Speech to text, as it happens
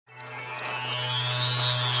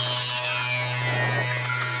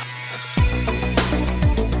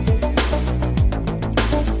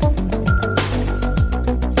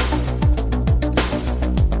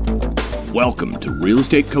Welcome to Real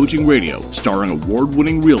Estate Coaching Radio, starring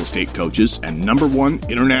award-winning real estate coaches and #1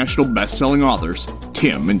 international best-selling authors,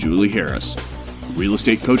 Tim and Julie Harris. Real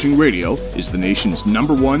Estate Coaching Radio is the nation's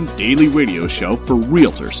 #1 daily radio show for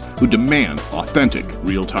realtors who demand authentic,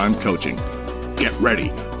 real-time coaching. Get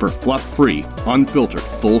ready for fluff-free, unfiltered,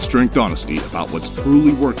 full-strength honesty about what's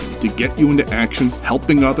truly working to get you into action,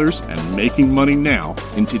 helping others, and making money now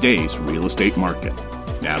in today's real estate market.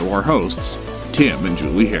 Now to our hosts, Tim and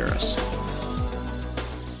Julie Harris.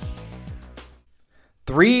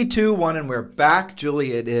 3, 2, 1, and we're back.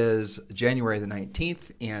 Julie, it is January the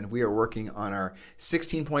 19th, and we are working on our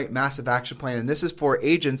 16-point massive action plan. And this is for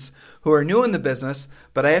agents who are new in the business.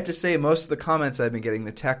 But I have to say, most of the comments I've been getting,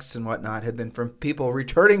 the texts and whatnot, have been from people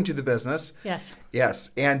returning to the business. Yes.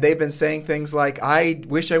 And they've been saying things like, I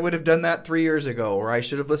wish I would have done that 3 years ago, or I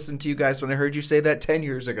should have listened to you guys when I heard you say that 10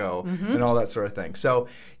 years ago, and all that sort of thing. So,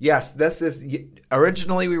 yes, this is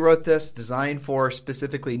originally we wrote this designed for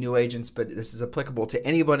specifically new agents, but this is applicable to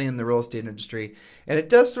anybody in the real estate industry. And it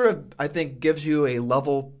does sort of, I think, gives you a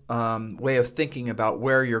level way of thinking about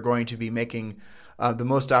where you're going to be making the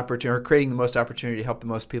most opportunity, or creating the most opportunity to help the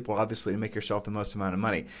most people, obviously, to make yourself the most amount of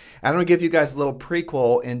money. I'm going to give you guys a little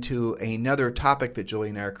prequel into another topic that Julie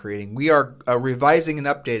and I are creating. We are revising and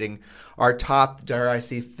updating our top, dare I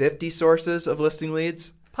say, 50 sources of listing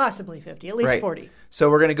leads. Possibly 50, at least 40. So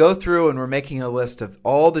we're going to go through and we're making a list of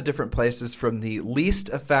all the different places from the least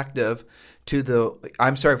effective to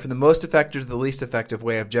from the most effective to the least effective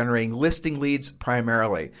way of generating listing leads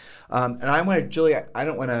primarily. And I want to, Julie, I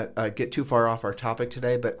don't want to get too far off our topic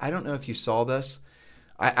today, but I don't know if you saw this.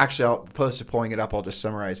 I'll opposed to pulling it up, I'll just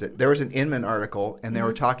summarize it. There was an Inman article, and they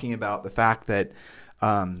were talking about the fact that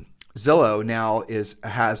Zillow now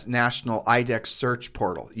has national IDEX search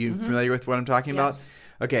portal. You familiar with what I'm talking about?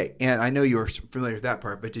 Okay, and I know you were familiar with that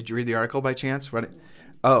part, but did you read the article by chance?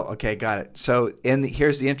 Oh, okay, got it. So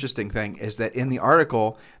here's the interesting thing is that in the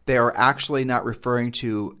article, they are actually not referring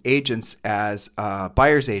to agents as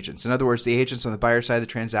buyer's agents. In other words, the agents on the buyer side of the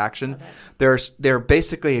transaction, they're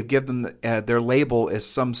basically have given them their label as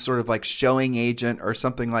some sort of like showing agent or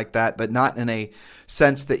something like that, but not in a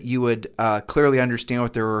sense that you would clearly understand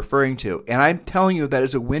what they're referring to. And I'm telling you that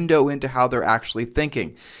is a window into how they're actually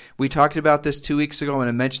thinking. We talked about this 2 weeks ago, and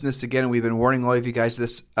I mentioned this again, and we've been warning all of you guys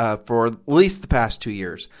this for at least the past 2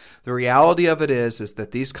 years. The reality of it is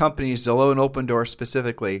that these companies, Zillow and Opendoor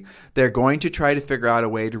specifically, they're going to try to figure out a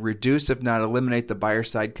way to reduce, if not eliminate, the buyer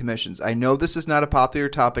side commissions. I know this is not a popular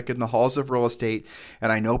topic in the halls of real estate,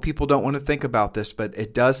 and I know people don't want to think about this, but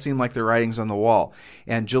it does seem like the writing's on the wall.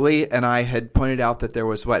 And Julie and I had pointed out that there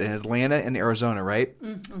was, in Atlanta and Arizona, right?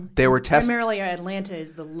 Mm-hmm. They were testing. Primarily, Atlanta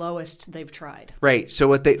is the lowest they've tried. Right.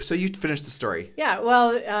 So you finished the story. Yeah.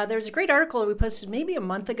 Well, there's a great article that we posted maybe a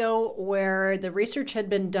month ago where the research had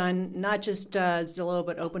been done, not just Zillow,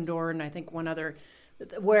 but Opendoor, and I think one other,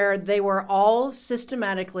 where they were all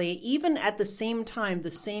systematically, even at the same time,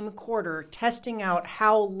 the same quarter, testing out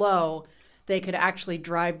how low they could actually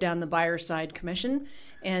drive down the buyer side commission.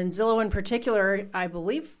 And Zillow in particular, I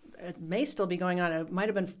believe, it may still be going on. It might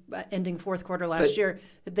have been ending fourth quarter last year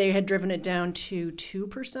that they had driven it down to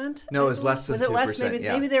 2%. No, it was less than 2%. Was it less?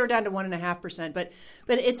 Maybe they were down to 1.5%. But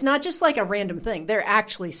it's not just like a random thing. They're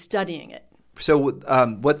actually studying it. So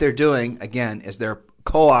what they're doing, again, is they're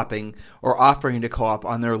co-oping or offering to co-op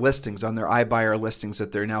on their listings, on their iBuyer listings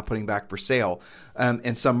that they're now putting back for sale.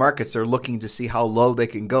 In some markets, they're looking to see how low they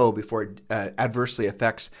can go before it adversely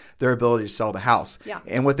affects their ability to sell the house. Yeah.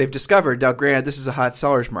 And what they've discovered, now granted, this is a hot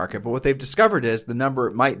seller's market, but what they've discovered is the number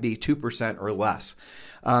might be 2% or less.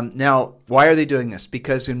 Now, why are they doing this?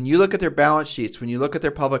 Because when you look at their balance sheets, when you look at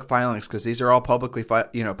their public filings, because these are all public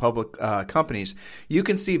companies, you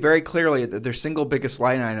can see very clearly that their single biggest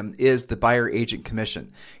line item is the buyer agent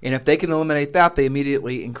commission. And if they can eliminate that, they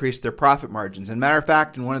immediately increase their profit margins. And matter of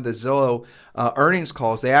fact, in one of the Zillow earnings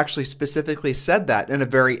calls, they actually specifically said that in a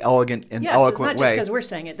very elegant and eloquent way. It's not just because we're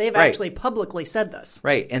saying it. They've actually publicly said this.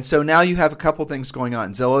 Right. And so now you have a couple things going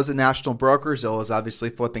on. Zillow is a national broker. Zillow is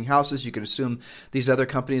obviously flipping houses. You can assume these other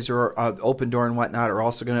companies are Opendoor and whatnot are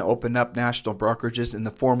also going to open up national brokerages in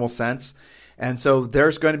the formal sense. And so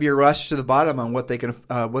there's going to be a rush to the bottom on what they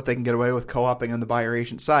can get away with co-oping on the buyer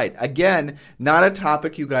agent side. Again, not a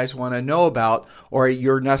topic you guys want to know about or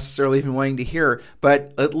you're necessarily even wanting to hear,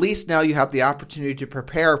 but at least now you have the opportunity to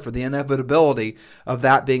prepare for the inevitability of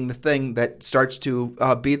that being the thing that starts to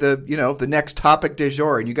be the next topic du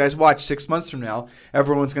jour. And you guys watch 6 months from now,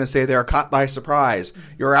 everyone's going to say they're caught by surprise.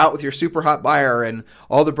 You're out with your super hot buyer and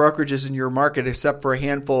all the brokerages in your market, except for a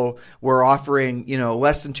handful, were offering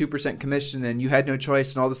less than 2% commission and you had no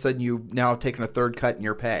choice, and all of a sudden you've now taken a third cut in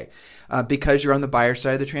your pay because you're on the buyer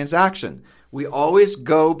side of the transaction. We always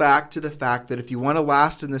go back to the fact that if you want to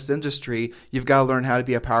last in this industry, you've got to learn how to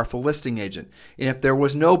be a powerful listing agent. And if there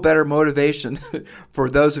was no better motivation for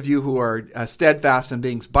those of you who are steadfast in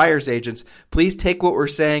being buyer's agents, please take what we're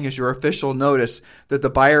saying as your official notice that the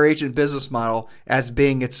buyer agent business model as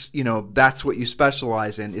being that's what you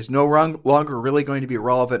specialize in is no longer really going to be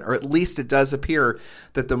relevant, or at least it does appear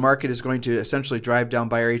that the market is going to essentially drive down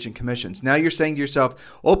buyer agent commissions. Now you're saying to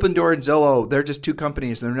yourself, Opendoor and Zillow, they're just two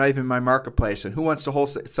companies. They're not even in my marketplace. And who wants to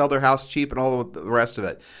sell their house cheap and all the rest of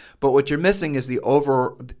it? But what you're missing is the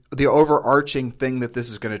overarching thing that this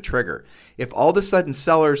is going to trigger. If all of a sudden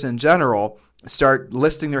sellers in general start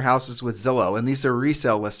listing their houses with Zillow, and these are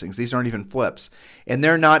resale listings, these aren't even flips, and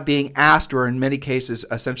they're not being asked, or in many cases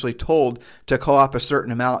essentially told, to co-op a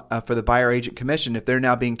certain amount for the buyer agent commission. If they're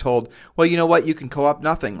now being told, well, you know what, you can co-op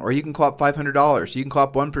nothing, or you can co-op $500, you can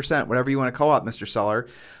co-op 1%, whatever you want to co-op, Mr. Seller,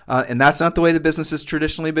 and that's not the way the business has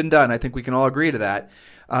traditionally been done. I think we can all agree to that.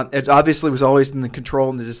 It obviously was always in the control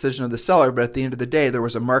and the decision of the seller, but at the end of the day, there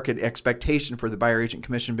was a market expectation for the buyer agent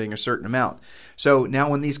commission being a certain amount. So now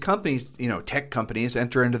when these companies, tech companies,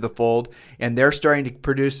 enter into the fold and they're starting to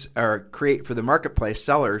produce or create for the marketplace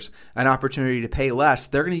sellers an opportunity to pay less,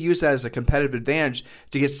 they're going to use that as a competitive advantage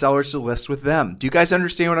to get sellers to list with them. Do you guys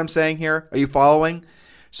understand what I'm saying here? Are you following?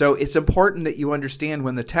 So it's important that you understand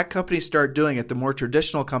when the tech companies start doing it, the more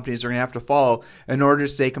traditional companies are going to have to follow in order to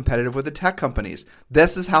stay competitive with the tech companies.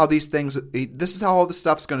 This is how all this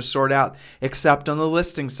stuff's going to sort out, except on the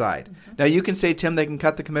listing side. Mm-hmm. Now you can say, Tim, they can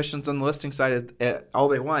cut the commissions on the listing side all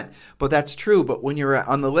they want, but that's true. But when you're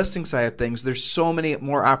on the listing side of things, there's so many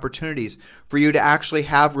more opportunities for you to actually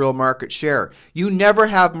have real market share. You never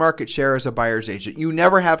have market share as a buyer's agent. You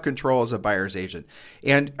never have control as a buyer's agent.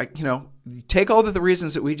 And, take all of the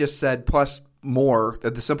reasons that we just said, plus more,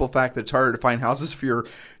 that the simple fact that it's harder to find houses for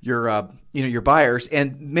your buyers,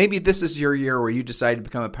 and maybe this is your year where you decide to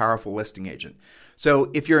become a powerful listing agent.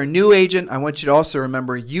 So if you're a new agent, I want you to also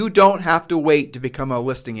remember you don't have to wait to become a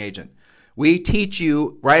listing agent. We teach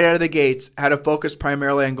you right out of the gates how to focus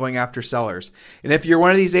primarily on going after sellers. And if you're one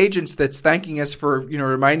of these agents that's thanking us for,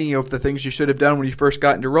 reminding you of the things you should have done when you first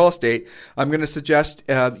got into real estate, I'm going to suggest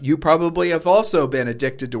you probably have also been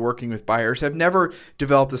addicted to working with buyers, have never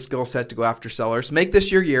developed a skill set to go after sellers. Make this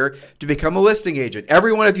your year to become a listing agent.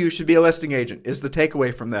 Every one of you should be a listing agent is the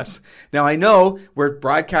takeaway from this. Now, I know we're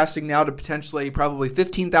broadcasting now to potentially probably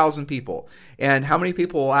 15,000 people. And how many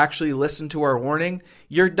people will actually listen to our warning?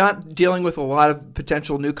 You're not dealing with a lot of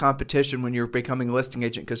potential new competition when you're becoming a listing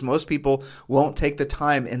agent, because most people won't take the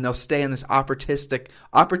time and they'll stay in this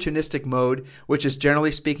opportunistic mode, which is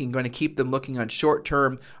generally speaking going to keep them looking on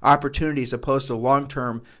short-term opportunities opposed to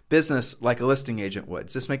long-term business like a listing agent would.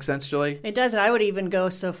 Does this make sense, Julie? It does. And I would even go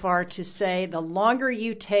so far to say the longer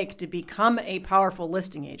you take to become a powerful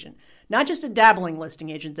listing agent, not just a dabbling listing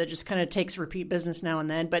agent that just kind of takes repeat business now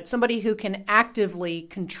and then, but somebody who can actively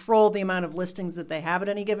control the amount of listings that they have at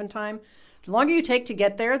any given time. The longer you take to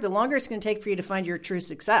get there, the longer it's going to take for you to find your true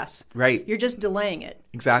success. Right. You're just delaying it.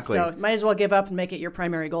 Exactly. So might as well give up and make it your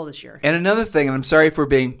primary goal this year. And another thing, and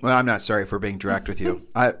I'm not sorry for being direct with you.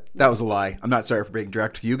 That was a lie. I'm not sorry for being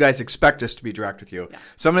direct with you. You guys expect us to be direct with you. Yeah.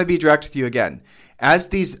 So I'm going to be direct with you again. As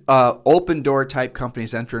these Opendoor type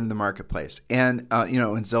companies enter into the marketplace, and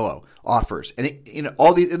and Zillow offers, and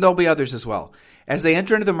all these, and there'll be others as well. As they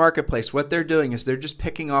enter into the marketplace, what they're doing is they're just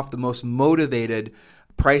picking off the most motivated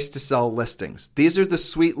price to sell listings. These are the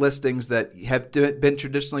sweet listings that have been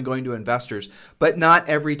traditionally going to investors, but not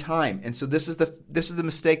every time. And so this is the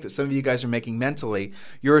mistake that some of you guys are making mentally.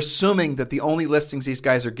 You're assuming that the only listings these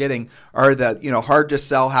guys are getting are the hard to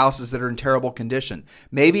sell houses that are in terrible condition.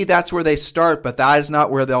 Maybe that's where they start, but that is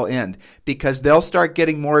not where they'll end, because they'll start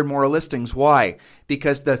getting more and more listings. Why?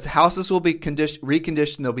 Because the houses will be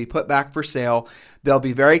reconditioned, they'll be put back for sale, they'll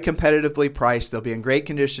be very competitively priced, they'll be in great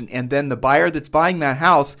condition, and then the buyer that's buying that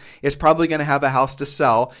house is probably going to have a house to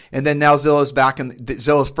sell, and then now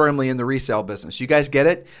Zillow's firmly in the resale business. You guys get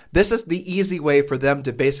it? This is the easy way for them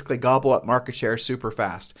to basically gobble up market share super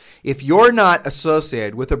fast. If you're not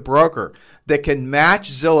associated with a broker that can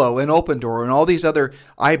match Zillow and Opendoor and all these other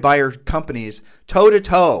iBuyer companies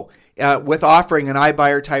toe-to-toe, with offering an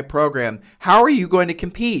iBuyer type program, how are you going to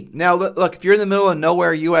compete? Now, look, if you're in the middle of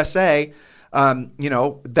nowhere, USA,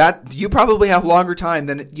 that you probably have longer time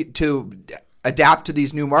than to adapt to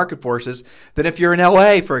these new market forces than if you're in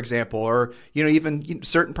LA, for example, or even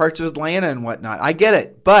certain parts of Atlanta and whatnot. I get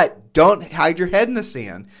it, but don't hide your head in the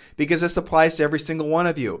sand, because this applies to every single one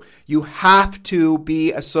of you. You have to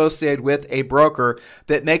be associated with a broker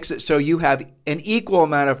that makes it so you have an equal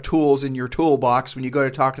amount of tools in your toolbox when you go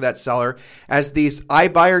to talk to that seller as these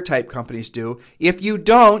iBuyer type companies do. If you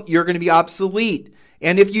don't, you're going to be obsolete.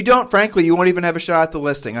 And if you don't, frankly, you won't even have a shot at the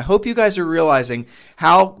listing. I hope you guys are realizing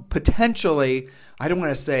how potentially, I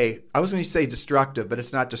was going to say destructive, but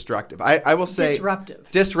it's not destructive. I will say disruptive.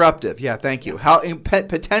 Disruptive, yeah, thank you. How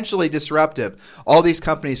potentially disruptive all these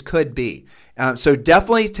companies could be. So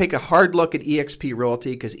definitely take a hard look at eXp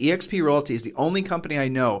Realty, because eXp Realty is the only company I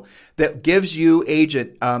know that gives you,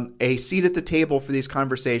 agent, a seat at the table for these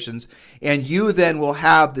conversations, and you then will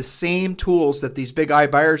have the same tools that these big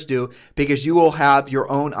iBuyers do, because you will have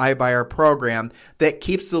your own iBuyer program that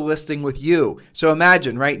keeps the listing with you. So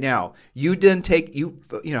imagine right now, you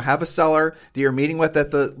have a seller that you're meeting with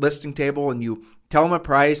at the listing table, and you tell them a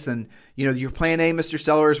price, and your plan A, Mr.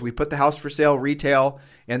 Sellers, we put the house for sale retail,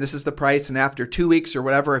 and this is the price. And after 2 weeks or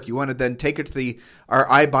whatever, if you want to then take it to our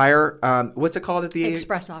iBuyer, what's it called at the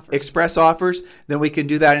Express Offers. Express Offers, then we can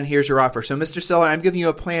do that, and here's your offer. So, Mr. Seller, I'm giving you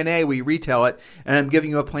a plan A, we retail it, and I'm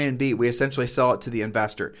giving you a plan B, we essentially sell it to the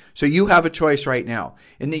investor. So you have a choice right now.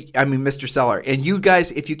 Mr. Seller, and you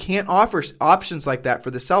guys, if you can't offer options like that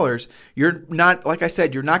for the sellers, you're not, like I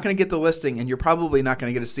said, you're not going to get the listing, and you're probably not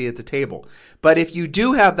going to get a seat at the table. But if you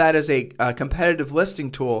do have that as a competitive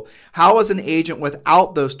listing tool, how is an agent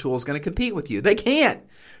without those tools going to compete with you? They can't.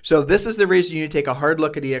 So this is the reason you need to take a hard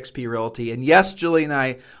look at eXp Realty. And yes, Julie and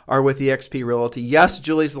I are with eXp Realty. Yes,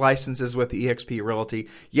 Julie's license is with eXp Realty.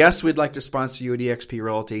 Yes, we'd like to sponsor you at eXp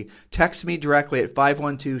Realty. Text me directly at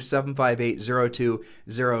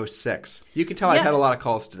 512-758-0206. You can tell I had a lot of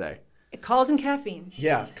calls today. Calls and caffeine.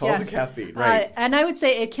 Yeah, calls and caffeine, right. And I would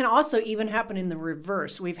say it can also even happen in the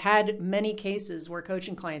reverse. We've had many cases where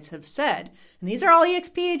coaching clients have said, and these are all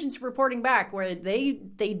eXp agents reporting back, where they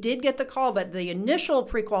did get the call, but the initial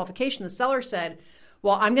pre-qualification, the seller said,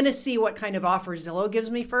 well, I'm going to see what kind of offer Zillow gives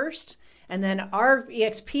me first. And then our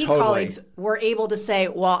eXp colleagues were able to say,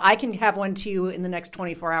 well, I can have one to you in the next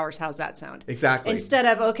 24 hours. How's that sound? Exactly. Instead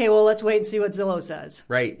of, okay, well, let's wait and see what Zillow says.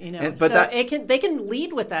 Right. They can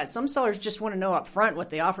lead with that. Some sellers just want to know up front what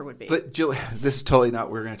the offer would be. But Julie, this is totally not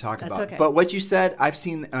what we're going to talk about. Okay. But what you said, I've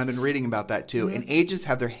seen, and I've been reading about that too. Mm-hmm. And agents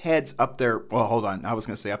have their heads up their, well, hold on. I was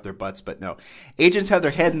going to say up their butts, but no. Agents have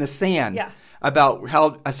their head in the sand. Yeah. About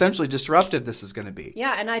how essentially disruptive this is going to be.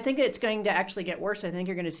 Yeah, and I think it's going to actually get worse. I think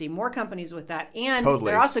you're going to see more companies with that. And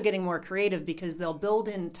Totally. They're also getting more creative, because they'll build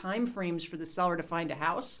in time frames for the seller to find a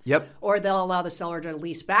house. Yep. Or they'll allow the seller to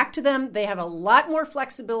lease back to them. They have a lot more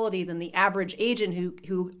flexibility than the average agent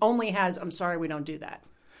who only has, I'm sorry, we don't do that.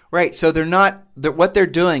 Right. So what they're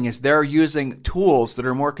doing is they're using tools that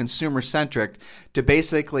are more consumer centric to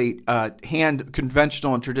basically hand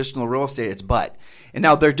conventional and traditional real estate its butt. And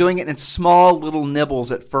now they're doing it in small little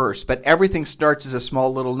nibbles at first, but everything starts as a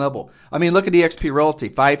small little nibble. I mean, look at eXp Realty.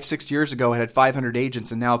 5-6 years ago, it had 500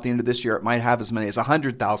 agents, and now at the end of this year, it might have as many as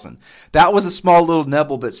 100,000. That was a small little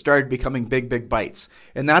nibble that started becoming big, big bites.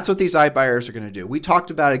 And that's what these iBuyers are going to do. We talked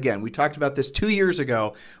about this 2 years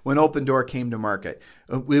ago when Opendoor came to market.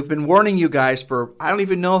 We've been warning you guys for, I don't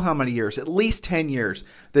even know how many years, at least 10 years,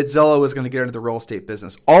 that Zillow was going to get into the real estate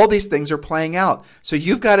business. All these things are playing out. So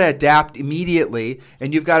you've got to adapt immediately,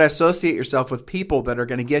 and you've got to associate yourself with people that are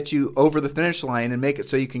going to get you over the finish line and make it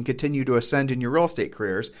so you can continue to ascend in your real estate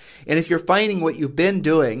careers. And if you're finding what you've been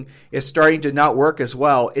doing is starting to not work as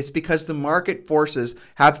well, it's because the market forces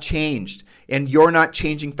have changed, and you're not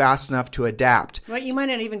changing fast enough to adapt. Well, you might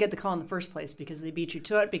not even get the call in the first place because they beat you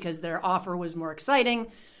to it, because their offer was more exciting.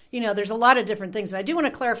 There's a lot of different things. And I do want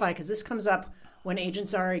to clarify, because this comes up when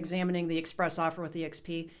agents are examining the express offer with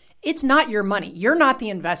eXp. It's not your money. You're not the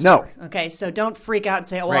investor. No. Okay, so don't freak out and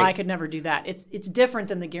say, well, Right. I could never do that. It's different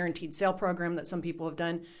than the guaranteed sale program that some people have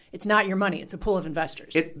done. It's not your money. It's a pool of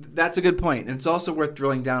investors. That's a good point. And it's also worth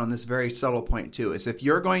drilling down on this very subtle point too, is if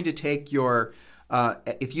you're going to take your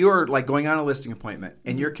if you're like going on a listing appointment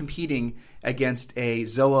and you're competing against a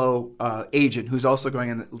Zillow agent who's also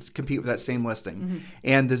going to compete with that same listing,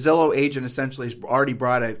 and the Zillow agent essentially has already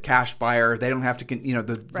brought a cash buyer, they don't have to,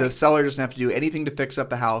 the seller doesn't have to do anything to fix up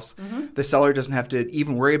the house. The seller doesn't have to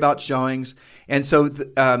even worry about showings. And so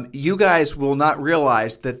you guys will not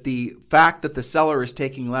realize that the fact that the seller is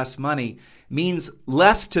taking less money means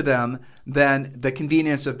less to them than the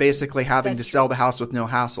convenience of basically having to sell the house with no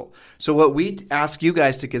hassle. So what we ask you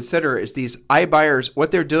guys to consider is these iBuyers,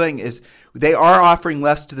 what they're doing is they are offering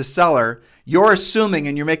less to the seller, you're assuming,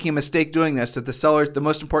 and you're making a mistake doing this, that the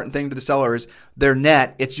most important thing to the seller is their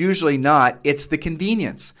net. It's usually not. It's the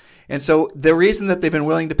convenience. And so the reason that they've been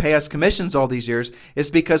willing to pay us commissions all these years is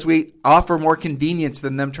because we offer more convenience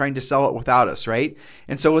than them trying to sell it without us, right?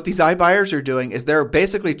 And so what these iBuyers are doing is they're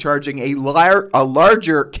basically charging a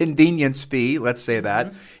larger convenience fee, let's say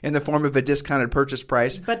that, in the form of a discounted purchase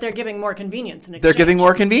price. But they're giving more convenience in exchange. They're giving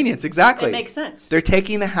more convenience, exactly. It makes sense. They're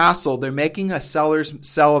taking the hassle. They're making a seller's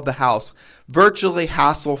sell of the house virtually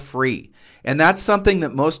hassle-free. And that's something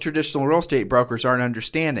that most traditional real estate brokers aren't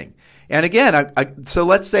understanding. And again, so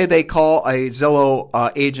let's say they call a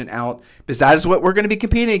Zillow agent out, because that is what we're going to be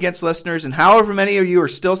competing against, listeners. And however many of you are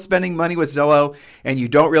still spending money with Zillow and you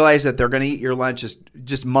don't realize that they're going to eat your lunch is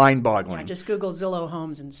just mind-boggling. Yeah, just Google Zillow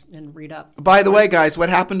Homes and read up. By the way, guys, what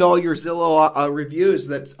happened to all your Zillow reviews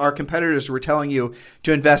that our competitors were telling you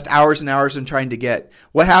to invest hours and hours in trying to get?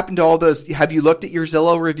 What happened to all those? Have you looked at your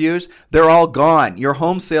Zillow reviews? They're all gone. Your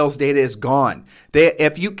home sales data is gone.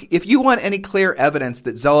 If you want any clear evidence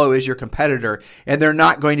that Zillow is your competitor, and they're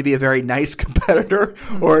not going to be a very nice competitor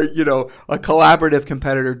or a collaborative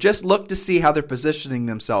competitor, just look to see how they're positioning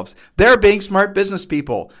themselves. They're being smart business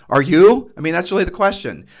people. Are you? I mean, that's really the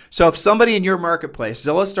question. So if somebody in your marketplace,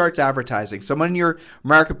 Zillow starts advertising, someone in your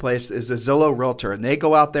marketplace is a Zillow realtor, and they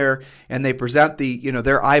go out there and they present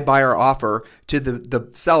their iBuyer offer to the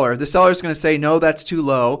seller. The seller is going to say, no, that's too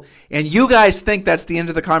low. And you guys think that's the end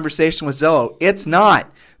of the conversation with Zillow. It's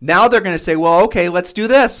not. Now they're going to say, well, okay, let's do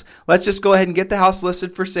this. Let's just go ahead and get the house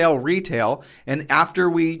listed for sale retail. And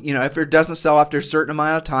after if it doesn't sell after a certain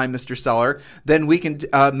amount of time, Mr. Seller, then we can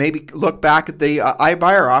maybe look back at the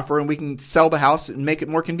iBuyer offer and we can sell the house and make it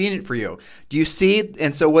more convenient for you. Do you see?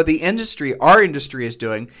 And so what our industry is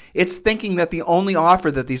doing, it's thinking that the only offer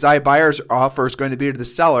that these iBuyers offer is going to be to the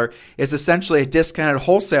seller is essentially a discounted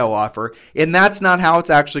wholesale offer. And that's not how it's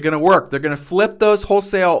actually going to work. They're going to flip those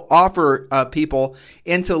wholesale offer people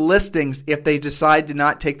into listings if they decide to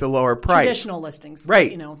not take the lower price. Traditional listings.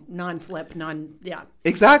 Right. Non-flip, yeah.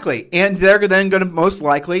 Exactly. And they're then going to most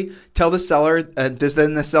likely tell the seller, because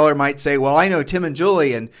then the seller might say, well, I know Tim and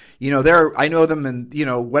Julie and, I know them and,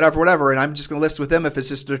 whatever, and I'm just going to list with them if it's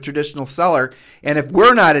just a traditional seller. And if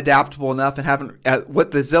we're not adaptable enough and haven't,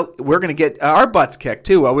 we're going to get our butts kicked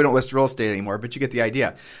too. Well, we don't list real estate anymore, but you get the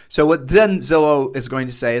idea. So what then Zillow is going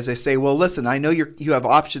to say is they say, well, listen, I know you have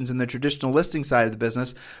options in the traditional listing side of the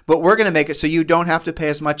business, but we're going to make it so you don't have to pay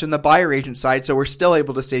as much on the buyer agent side, so we're still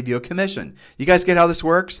able to save you a commission. You guys get how this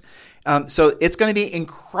works? So it's going to be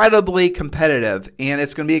incredibly competitive, and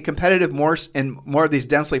it's going to be competitive more in more of these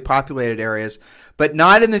densely populated areas, but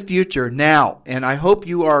not in the future now. And I hope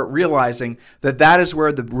you are realizing that is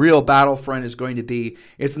where the real battlefront is going to be.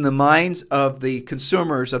 It's in the minds of the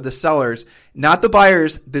consumers, of the sellers, not the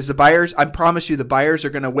buyers, because the buyers, I promise you, the buyers are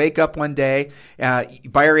going to wake up one day.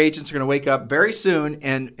 Buyer agents are going to wake up very soon,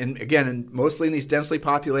 and again, mostly in these densely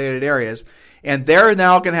populated areas. And they're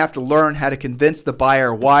now going to have to learn how to convince the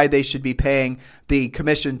buyer why they should be paying the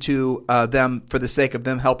commission to them for the sake of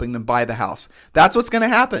them helping them buy the house. That's what's going to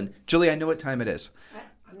happen. Julie, I know what time it is.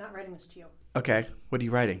 I'm not writing this to you. Okay. What are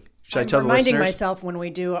you writing? I'm reminding myself when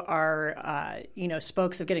we do our,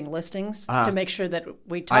 spokes of getting listings to make sure that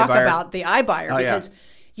we talk about the iBuyer, because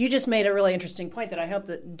you just made a really interesting point that I hope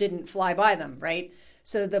that didn't fly by them, right?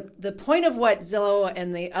 So the point of what Zillow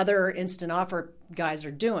and the other instant offer guys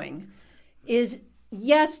are doing is,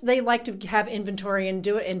 yes, they like to have inventory and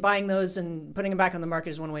do it, and buying those and putting them back on the market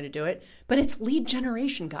is one way to do it. But it's lead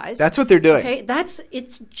generation, guys. That's what they're doing. Okay,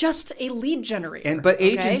 it's just a lead generator. But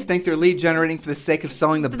agents think they're lead generating for the sake of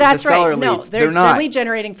selling the That's seller right. leads. No, they're not. They're lead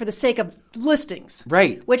generating for the sake of listings,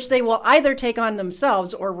 right? Which they will either take on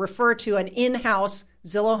themselves or refer to an in-house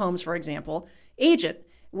Zillow Homes, for example, agent,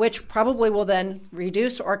 which probably will then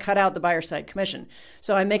reduce or cut out the buyer side commission.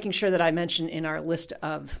 So I'm making sure that I mention in our list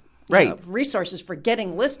of resources for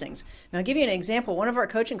getting listings. Now, I'll give you an example. One of our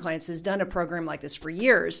coaching clients has done a program like this for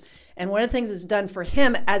years. And one of the things it's done for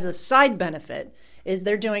him as a side benefit is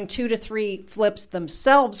they're doing 2 to 3 flips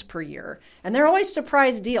themselves per year. And they're always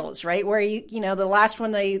surprise deals, right? Where, the last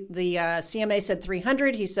one, the CMA said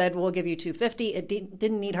 300. He said, we'll give you 250. It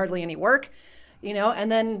didn't need hardly any work, and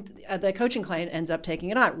then the coaching client ends up taking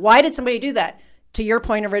it on. Why did somebody do that? To your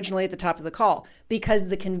point originally at the top of the call, because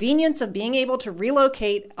the convenience of being able to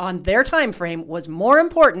relocate on their time frame was more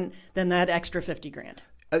important than that extra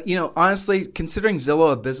 $50,000. Honestly, considering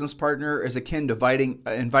Zillow a business partner is akin to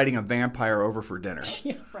inviting a vampire over for dinner.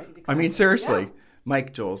 Yeah, right. Exactly. I mean, seriously,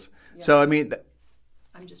 Mike, Jules. Yeah. So, I mean,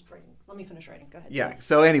 I'm just writing. Let me finish writing. Go ahead. Yeah.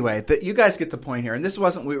 So anyway, you guys get the point here. And this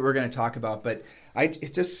wasn't what we were going to talk about, but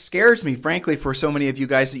It just scares me, frankly, for so many of you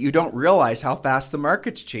guys that you don't realize how fast the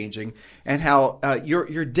market's changing and how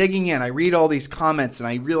you're digging in. I read all these comments and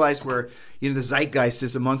I realize where the zeitgeist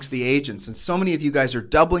is amongst the agents, and so many of you guys are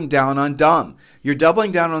doubling down on dumb. You're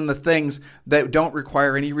doubling down on the things that don't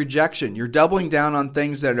require any rejection. You're doubling down on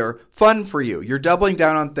things that are fun for you. You're doubling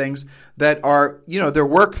down on things that are, they're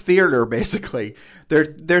work theater, basically.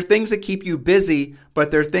 They're things that keep you busy,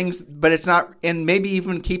 but it's not, and maybe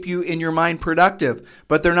even keep you in your mind productive,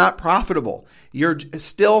 but they're not profitable. You're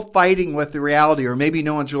still fighting with the reality, or maybe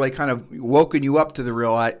no one's really kind of woken you up to the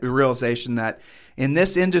realization that in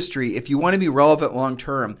this industry, if you want to be relevant long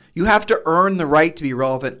term, you have to earn the right to be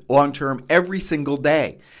relevant long term every single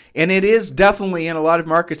day. And it is definitely in a lot of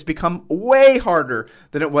markets become way harder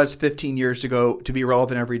than it was 15 years ago to be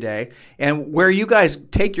relevant every day. And where you guys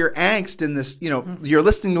take your angst in this, you're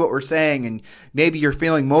listening to what we're saying and maybe you're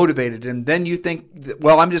feeling motivated and then you think,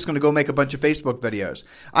 well, I'm just going to go make a bunch of Facebook videos.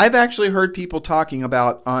 I've actually heard people talking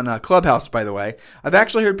about on Clubhouse, by the way, I've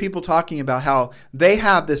actually heard people talking about how they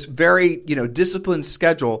have this very, disciplined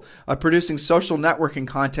schedule of producing social networking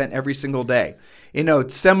content every single day.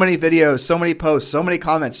 So many videos, so many posts, so many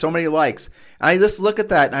comments, so many likes. And I just look at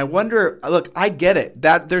that and I wonder, look, I get it.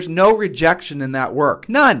 That there's no rejection in that work.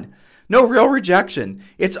 None. No real rejection.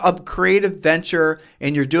 It's a creative venture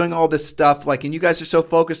and you're doing all this stuff and you guys are so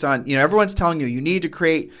focused on, everyone's telling you need to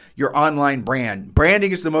create your online brand.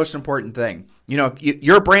 Branding is the most important thing.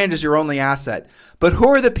 Your brand is your only asset. But who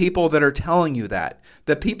are the people that are telling you that?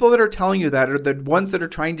 The people that are telling you that are the ones that are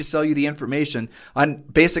trying to sell you the information on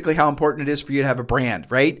basically how important it is for you to have a brand,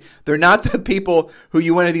 right? They're not the people who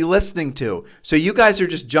you want to be listening to. So you guys are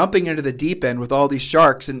just jumping into the deep end with all these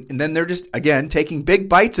sharks, and then they're just, again, taking big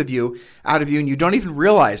bites out of you, and you don't even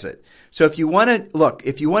realize it. So if you want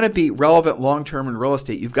to be relevant long-term in real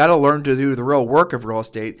estate, you've got to learn to do the real work of real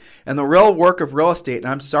estate. And the real work of real estate, and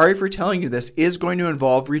I'm sorry for telling you this, is going to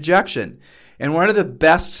involve rejection. And one of the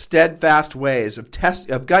best steadfast ways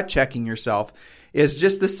of gut checking yourself is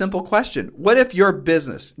just this simple question. What if your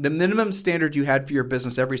business, the minimum standard you had for your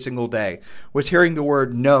business every single day, was hearing the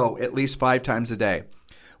word no at least 5 times a day?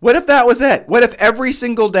 What if that was it? What if every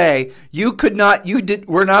single day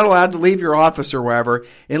were not allowed to leave your office or wherever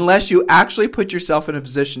unless you actually put yourself in a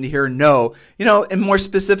position to hear no, and more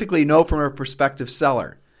specifically, no from a prospective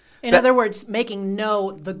seller? In other words, making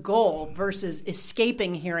no the goal versus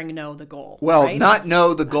escaping hearing no the goal. Well, right? Not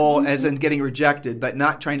no the goal as in getting rejected, but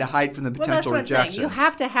not trying to hide from the potential rejection. I'm saying. You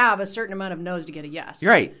have to have a certain amount of no's to get a yes.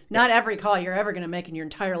 Right. Not every call you're ever going to make in your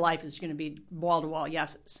entire life is going to be wall-to-wall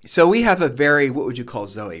yeses. So we have a very, what would you call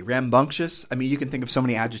Zoe? Rambunctious? I mean, you can think of so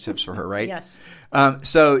many adjectives for her, right? Yes.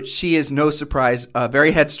 So she is no surprise,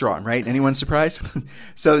 very headstrong, right? Anyone surprised?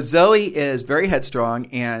 So Zoe is very headstrong,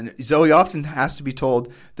 and Zoe often has to be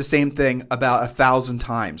told the same thing about 1,000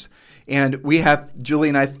 times. And Julie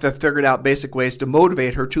and I have figured out basic ways to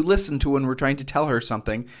motivate her to listen to when we're trying to tell her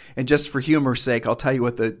something. And just for humor's sake, I'll tell you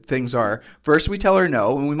what the things are. First, we tell her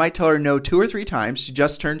no, and we might tell her no 2 or 3 times. She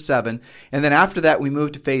just turned 7. And then after that, we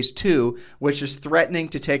move to phase 2, which is threatening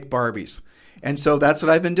to take Barbies. And so that's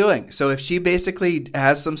what I've been doing. So if she basically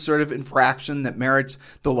has some sort of infraction that merits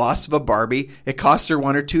the loss of a Barbie, it costs her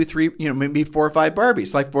 1 or 2, 3, maybe 4 or 5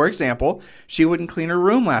 Barbies. Like, for example, she wouldn't clean her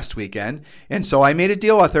room last weekend. And so I made a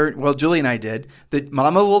deal with her, well, Julie and I did, that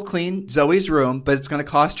Mama will clean Zoe's room, but it's going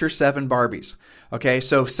to cost her 7 Barbies. Okay,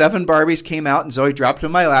 so 7 Barbies came out and Zoe dropped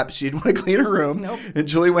in my lap. She didn't want to clean her room. Nope. And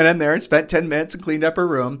Julie went in there and spent 10 minutes and cleaned up her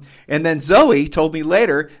room. And then Zoe told me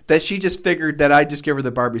later that she just figured that I'd just give her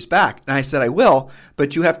the Barbies back. And I said, I will,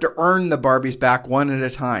 but you have to earn the Barbies back one at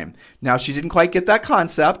a time. Now, she didn't quite get that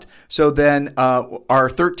concept. So then our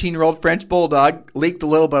 13-year-old French bulldog leaked a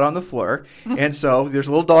little bit on the floor. And so there's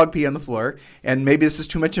a little dog pee on the floor. And maybe this is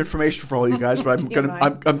too much information for all you guys, but I'm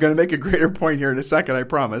going to make a greater point here in a second, I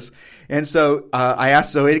promise. And so I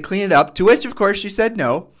asked Zoe to clean it up, to which, of course, she said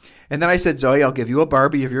no. And then I said, Zoe, I'll give you a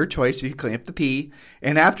Barbie of your choice if you clean up the pee.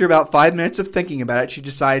 And after about 5 minutes of thinking about it, she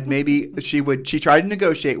decided maybe she tried to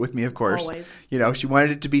negotiate with me, of course. Always. She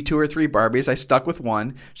wanted it to be 2 or 3 Barbies. I stuck with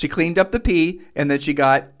 1. She cleaned up the pee, and then she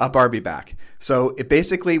got a Barbie back. So it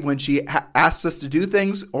basically, when she asks us to do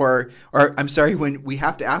things, when we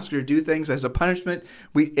have to ask her to do things as a punishment,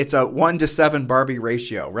 it's a 1 to 7 Barbie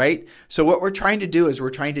ratio, right? So what we're trying to do is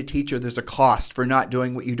we're trying to teach her there's a cost for not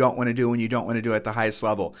doing what you don't want to do when you don't want to do it at the highest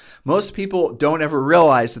level. Most people don't ever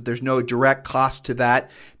realize that there's no direct cost to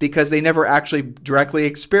that because they never actually directly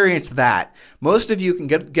experience that. Most of you can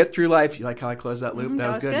get through life. You like how I closed that loop? That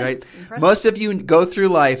was good, right? Impressive. Most of you go through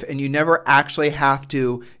life and you never actually have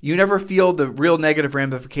to, you never feel the real negative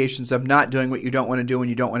ramifications of not doing what you don't want to do when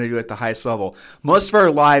you don't want to do it at the highest level. Most of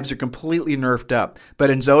our lives are completely nerfed up.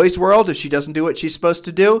 But in Zoe's world, if she doesn't do what she's supposed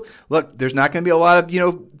to do, look, there's not going to be a lot of,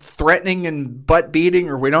 threatening and butt beating,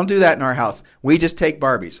 or we don't do that in our house. We just take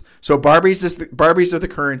Barbies. So Barbies are the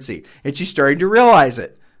currency. And she's starting to realize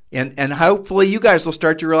it. And hopefully you guys will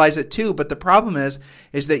start to realize it too. But the problem is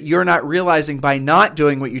that you're not realizing by not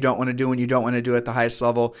doing what you don't want to do when you don't want to do it at the highest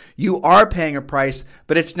level, you are paying a price,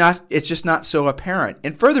 but it's just not so apparent.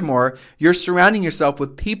 And furthermore, you're surrounding yourself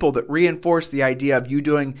with people that reinforce the idea of you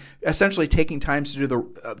essentially taking time to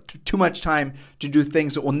do too much time to do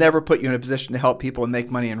things that will never put you in a position to help people and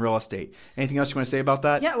make money in real estate. Anything else you want to say about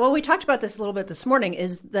that? Yeah, well, we talked about this a little bit this morning,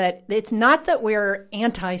 is that it's not that we're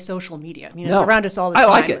anti-social media. I mean, it's around us all the time. I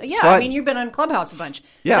like it. Yeah, I mean, you've been on Clubhouse a bunch.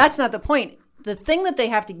 Yeah. That's not the point. The thing that they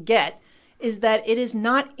have to get is that it is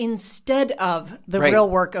not instead of the real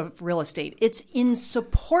work of real estate. It's in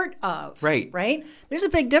support of. Right? There's a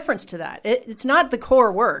big difference to that. It's not the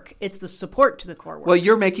core work. It's the support to the core work. Well,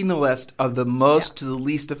 you're making the list of the most to the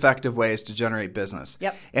least effective ways to generate business.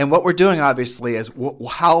 Yep. And what we're doing, obviously, is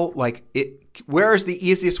where is the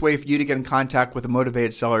easiest way for you to get in contact with a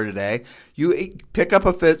motivated seller today? You pick up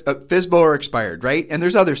a FSBO or Expired, right? And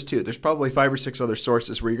there's others too. There's probably 5 or 6 other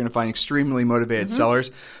sources where you're going to find extremely motivated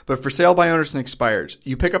sellers. But for sale by owners and expireds,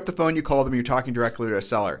 you pick up the phone, you call them, you're talking directly to a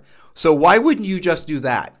seller. So why wouldn't you just do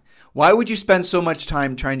that? Why would you spend so much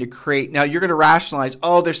time trying to create? Now, you're going to rationalize,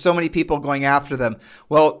 there's so many people going after them.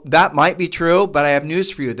 Well, that might be true, but I have news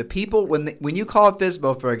for you. The people, when you call a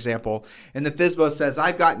FSBO, for example, and the FSBO says,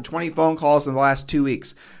 I've gotten 20 phone calls in the last 2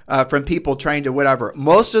 weeks from people trying to whatever.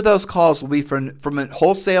 Most of those calls will be from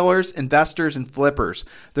wholesalers, investors, and flippers.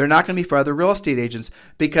 They're not going to be for other real estate agents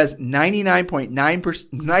because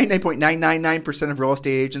 99.999% of real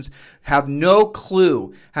estate agents have no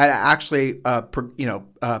clue how to actually,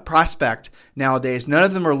 prospect nowadays. None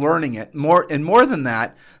of them are learning it. More than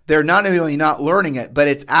that, they're not only not learning it, but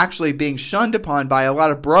it's actually being shunned upon by a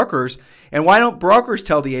lot of brokers. And why don't brokers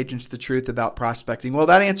tell the agents the truth about prospecting? Well,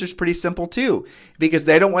 that answer is pretty simple too, because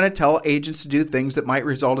they don't want to tell agents to do things that might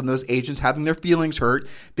result in those agents having their feelings hurt,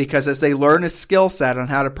 because as they learn a skill set on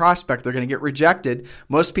how to prospect, they're going to get rejected.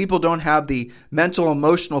 Most people don't have the mental,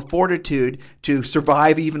 emotional fortitude to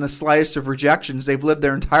survive even the slightest of rejections. They've lived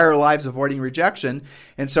their entire lives avoiding rejection.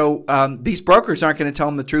 And so these brokers aren't going to tell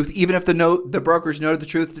them the truth, even if the brokers know the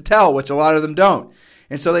truth to tell, which a lot of them don't.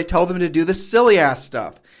 And so they tell them to do the silly ass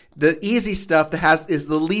stuff. The easy stuff is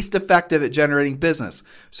the least effective at generating business.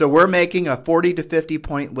 So we're making a 40 to 50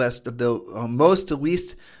 point list of the most to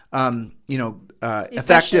least, efficient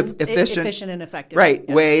and effective. Right. Yep.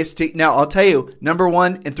 Ways to. Now, I'll tell you, number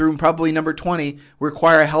 1 and through probably number 20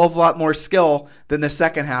 require a hell of a lot more skill than the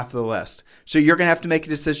second half of the list. So you're going to have to make a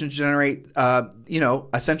decision to generate,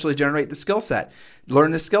 essentially generate the skill set.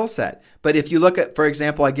 Learn the skill set. But if you look at, for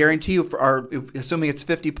example, I guarantee you, assuming it's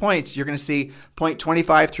 50 points, you're going to see point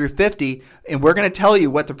 25 through 50, and we're going to tell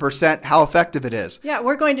you what the percent, how effective it is. Yeah,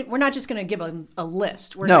 we're not just going to give a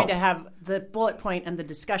list. We're going to have the bullet point and the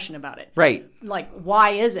discussion about it. Right. Like,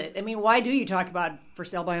 why is it? I mean, why do you talk about for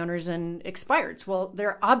sale by owners and expireds? Well, there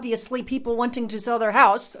are obviously people wanting to sell their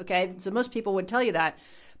house. Okay, so most people would tell you that.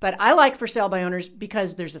 But I like for sale by owners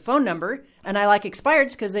because there's a phone number, and I like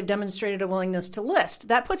expireds because they've demonstrated a willingness to list.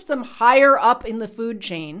 That puts them higher up in the food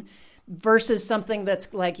chain versus something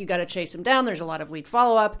that's like you got to chase them down. There's a lot of lead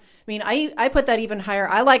follow-up. I mean, I put that even higher.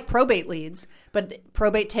 I like probate leads, but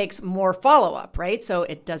probate takes more follow-up, right? So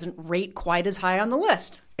it doesn't rate quite as high on the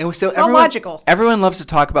list. And so it's all logical. Everyone loves to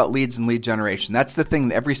talk about leads and lead generation. That's the thing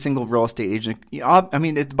that every single real estate agent,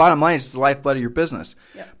 the bottom line is it's the lifeblood of your business.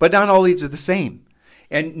 Yep. But not all leads are the same.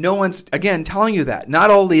 And no one's, again, telling you that. Not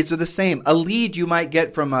all leads are the same. A lead you might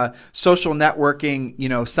get from a social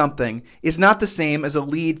networking, something, is not the same as a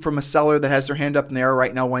lead from a seller that has their hand up in the air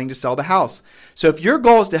right now wanting to sell the house. So if your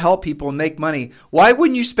goal is to help people and make money, why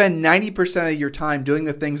wouldn't you spend 90% of your time doing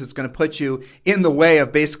the things that's going to put you in the way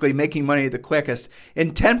of basically making money the quickest,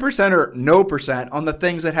 and 10% or no percent on the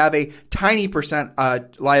things that have a tiny percent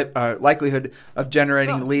likelihood of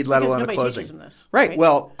generating a lead, let alone a closing? Teaches them this, right.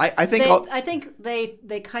 Well, I think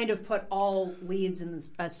they kind of put all leads in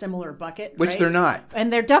a similar bucket, which they're not,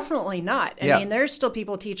 and they're definitely not. I mean, there's still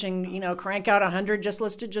people teaching, crank out 100 just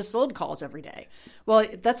listed, just sold calls every day. Well,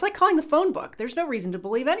 that's like calling the phone book. There's no reason to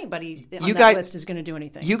believe anybody on that list is going to do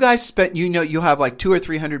anything. You guys spent, you have like 200 or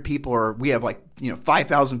 300 people, or we have like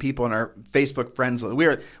 5,000 people in our Facebook friends list.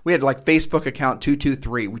 We had like Facebook account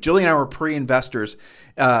 223. Julie and I were pre-investors,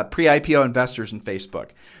 pre-IPO investors in Facebook.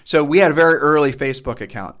 So we had a very early Facebook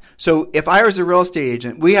account. So if I was a real estate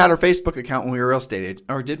agent, we had our Facebook account when we were real estate agent,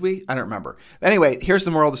 or did we? I don't remember. Anyway, here's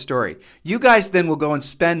the moral of the story. You guys then will go and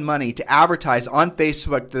spend money to advertise on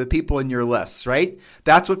Facebook to the people in your lists, right?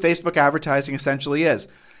 That's what Facebook advertising essentially is.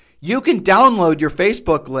 You can download your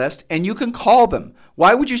Facebook list and you can call them.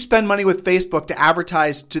 Why would you spend money with Facebook to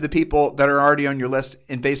advertise to the people that are already on your list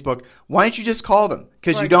in Facebook? Why don't you just call them?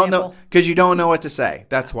 Because you don't know what to say.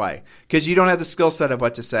 That's why. Because you don't have the skill set of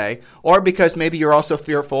what to say, or because maybe you're also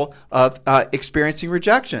fearful of experiencing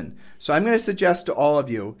rejection. So I'm going to suggest to all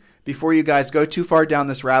of you, before you guys go too far down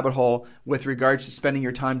this rabbit hole with regards to spending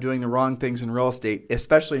your time doing the wrong things in real estate,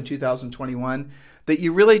 especially in 2021, that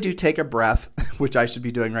you really do take a breath, which I should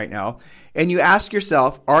be doing right now, and you ask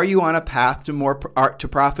yourself, are you on a path to more to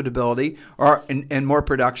profitability and more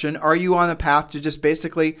production? Are you on a path to just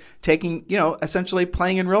basically taking, essentially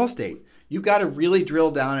playing in real estate? You've got to really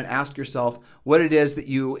drill down and ask yourself what it is that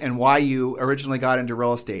you and why you originally got into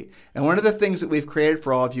real estate. And one of the things that we've created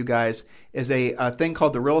for all of you guys is a thing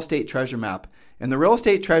called the Real Estate Treasure Map. And the Real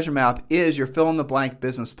Estate Treasure Map is your fill-in-the-blank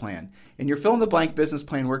business plan. And your fill-in-the-blank business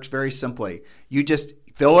plan works very simply. You just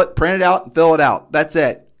fill it, print it out, and fill it out. That's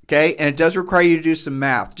it. Okay? And it does require you to do some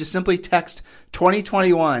math. Just simply text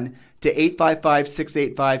 2021 to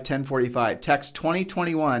 855-685-1045. Text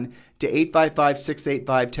 2021 to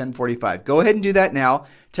 855-685-1045. Go ahead and do that now.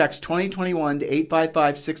 Text 2021 to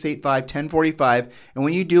 855-685-1045. And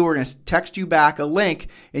when you do, we're going to text you back a link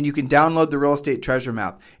and you can download the Real Estate Treasure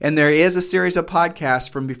Map. And there is a series of podcasts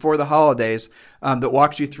from before the holidays that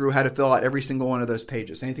walks you through how to fill out every single one of those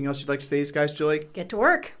pages. Anything else you'd like to say to these guys, Julie? Get to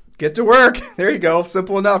work. Get to work. There you go.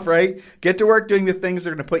 Simple enough, right? Get to work doing the things that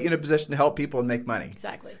are going to put you in a position to help people and make money.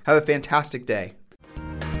 Exactly. Have a fantastic day.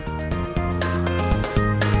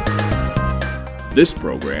 This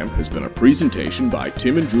program has been a presentation by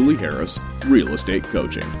Tim and Julie Harris, Real Estate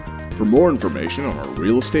Coaching. For more information on our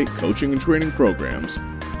real estate coaching and training programs,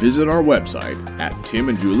 visit our website at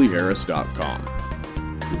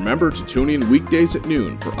timandjulieharris.com. Remember to tune in weekdays at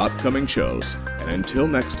noon for upcoming shows, and until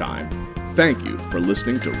next time, thank you for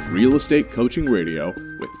listening to Real Estate Coaching Radio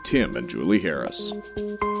with Tim and Julie Harris.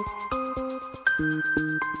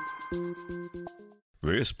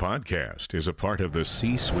 This podcast is a part of the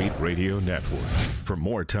C-Suite Radio Network. For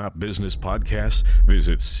more top business podcasts,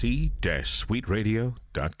 visit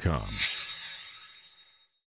c-suiteradio.com.